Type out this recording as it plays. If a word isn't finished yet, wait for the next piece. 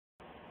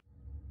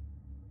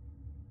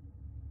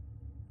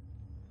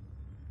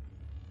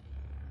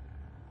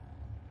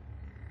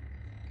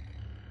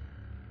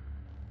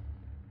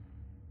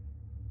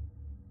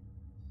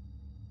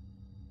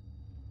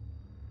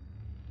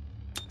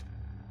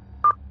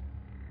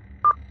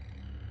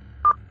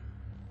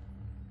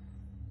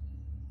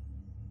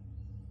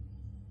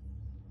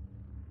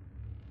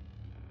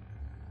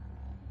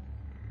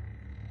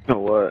You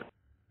know what?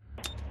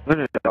 When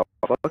did y'all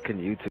fucking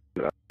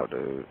YouTube out,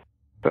 dude?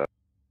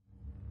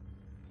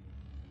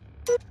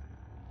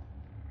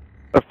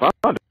 I found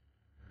it.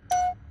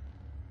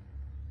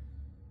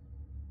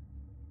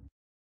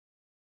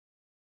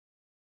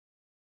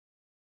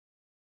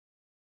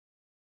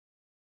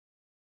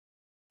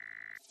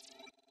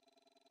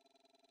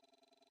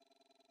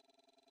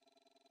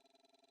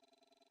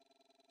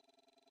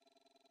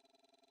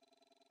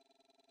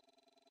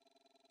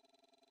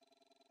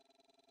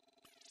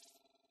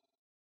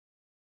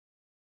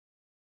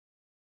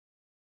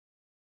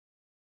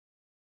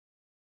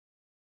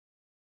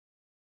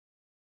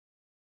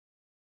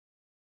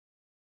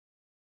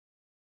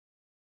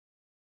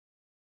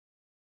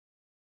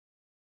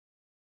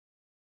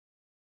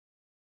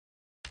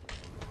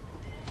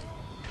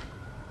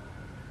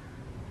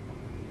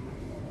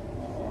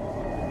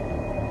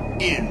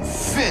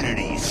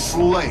 Infinity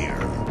Slayer.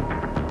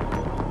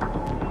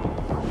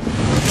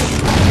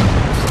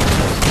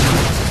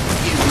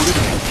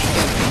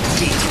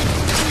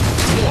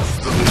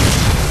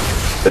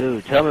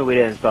 Dude, tell me we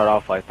didn't start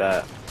off like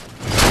that.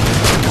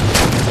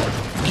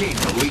 Gain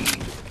the lead.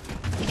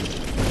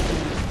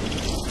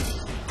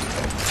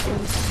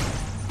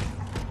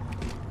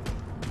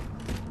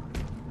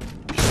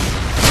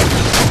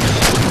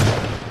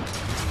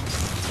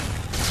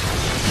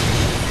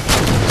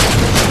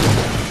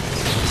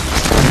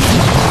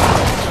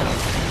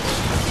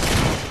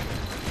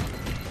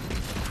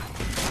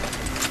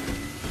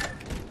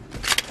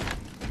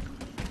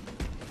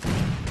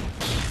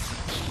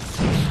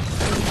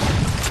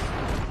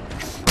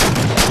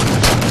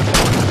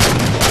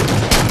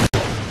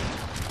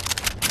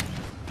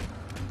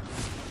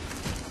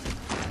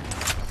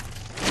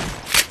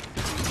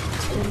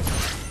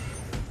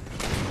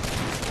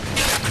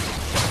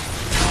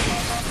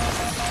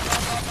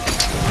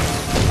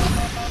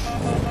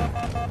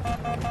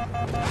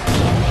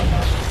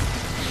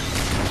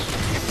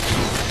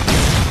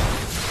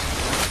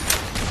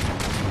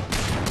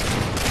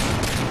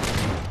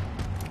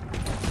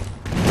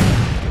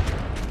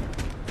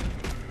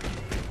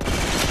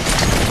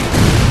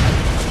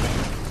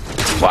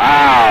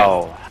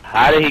 Wow!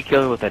 How did he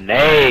kill me with a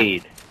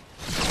nade?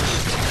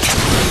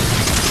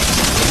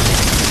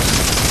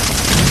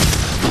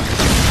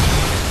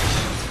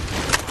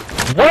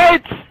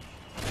 What?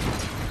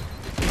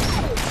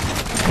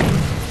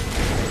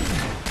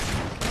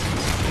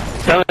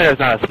 Tell me there's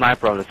not a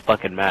sniper on this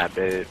fucking map,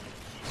 dude.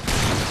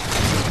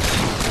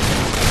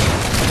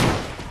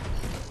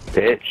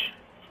 Bitch.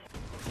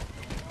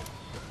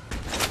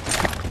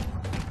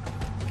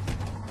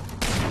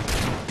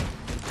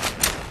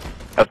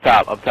 Up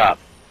top, up top.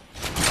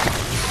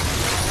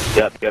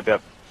 Yep.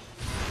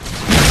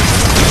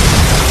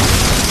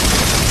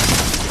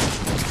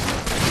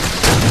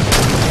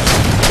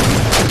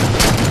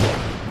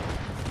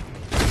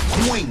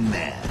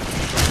 Wingman.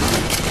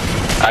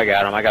 I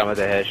got him with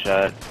a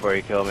headshot before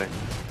he killed me.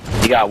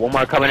 You got one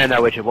more coming in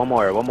there with you. One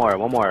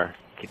more.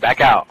 Keep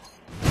back out.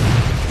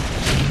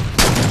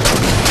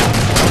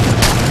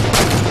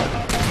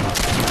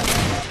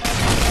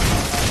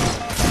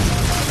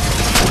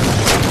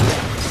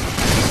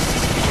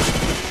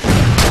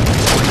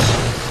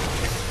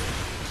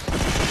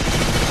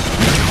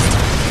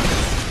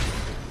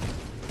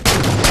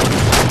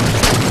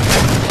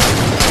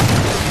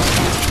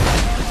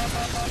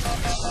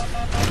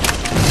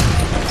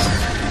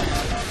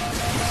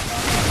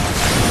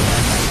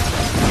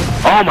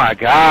 Oh my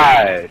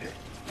god!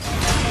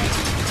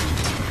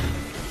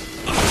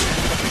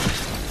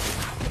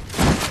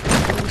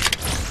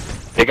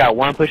 They got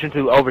one pushing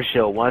through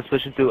overshield, one's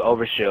pushing through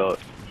overshield.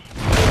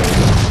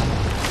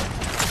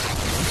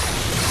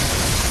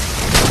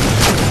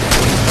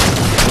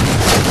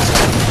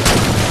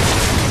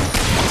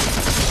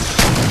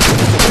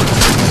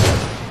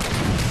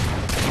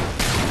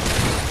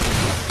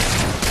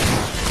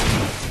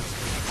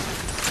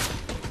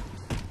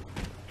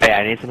 Hey,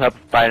 I need some help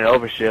fighting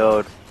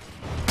overshield.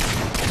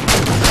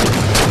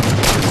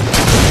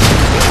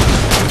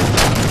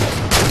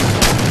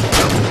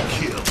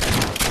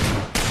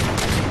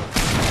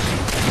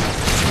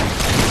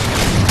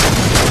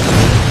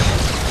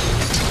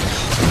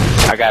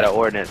 I got an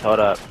ordnance, hold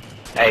up.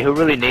 Hey, who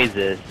really needs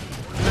this?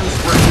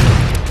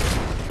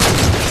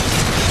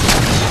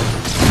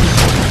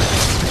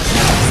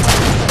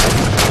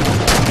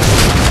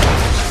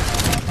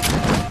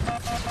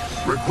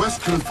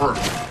 Request confirmed.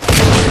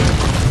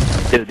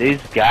 Dude,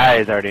 these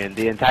guys are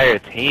the entire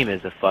team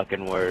is a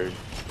fucking word.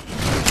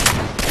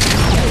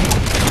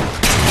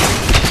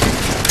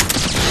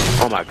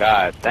 Oh my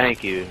god,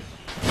 thank you.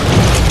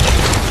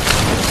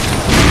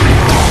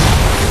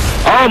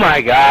 Oh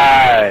my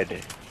god!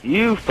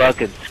 You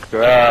fucking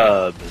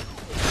scrub.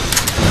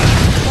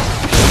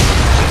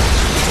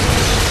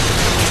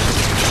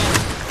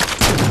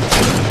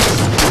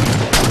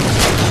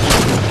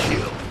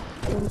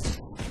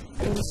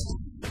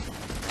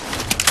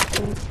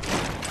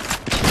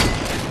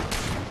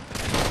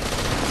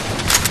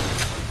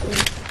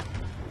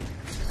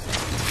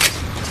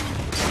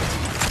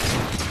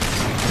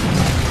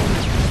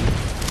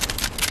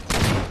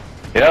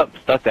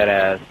 suck that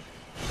ass.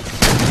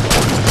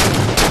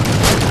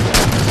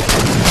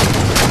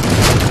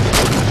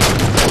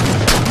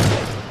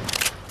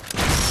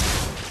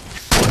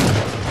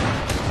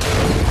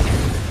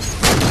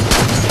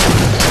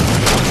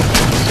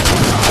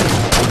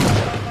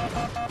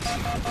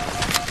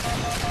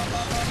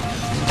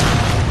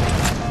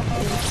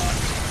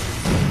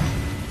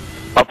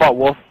 I fought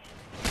Wolf.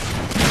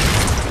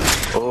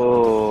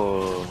 Oh.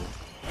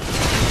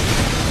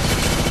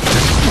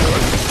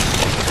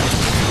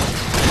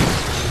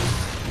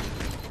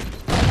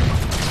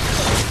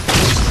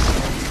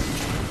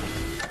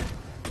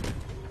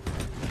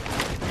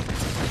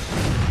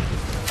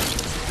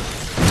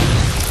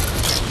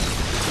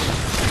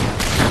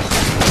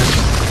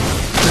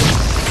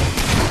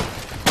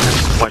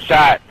 One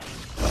shot.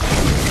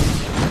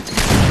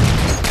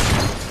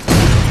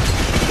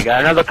 You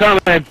got another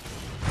coming.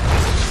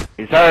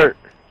 He's hurt.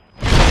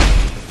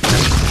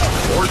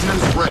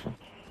 Ordnance ready.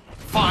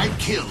 5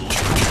 kills.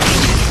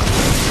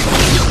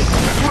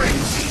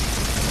 Crazy.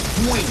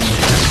 Wingman.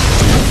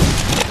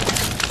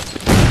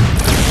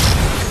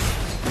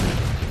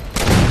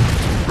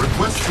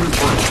 Request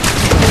confirmed.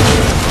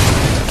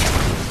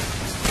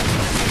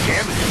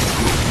 Damage.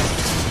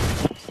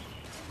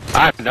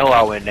 I know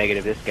I went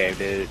negative this game,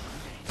 dude.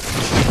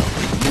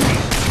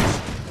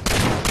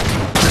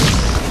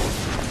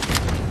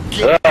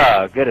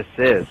 Good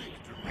assist.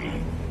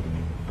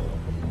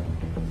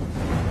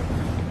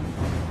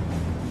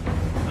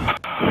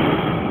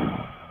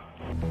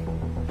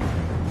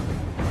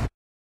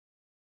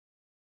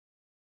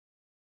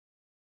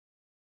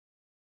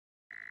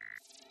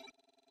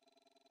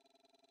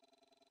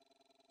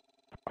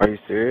 Are you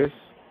serious?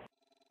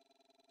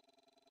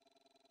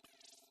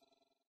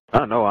 I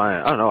don't know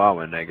I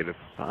went negative.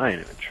 I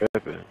ain't even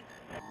tripping.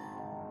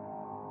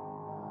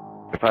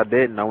 If I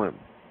didn't, I went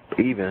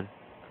even.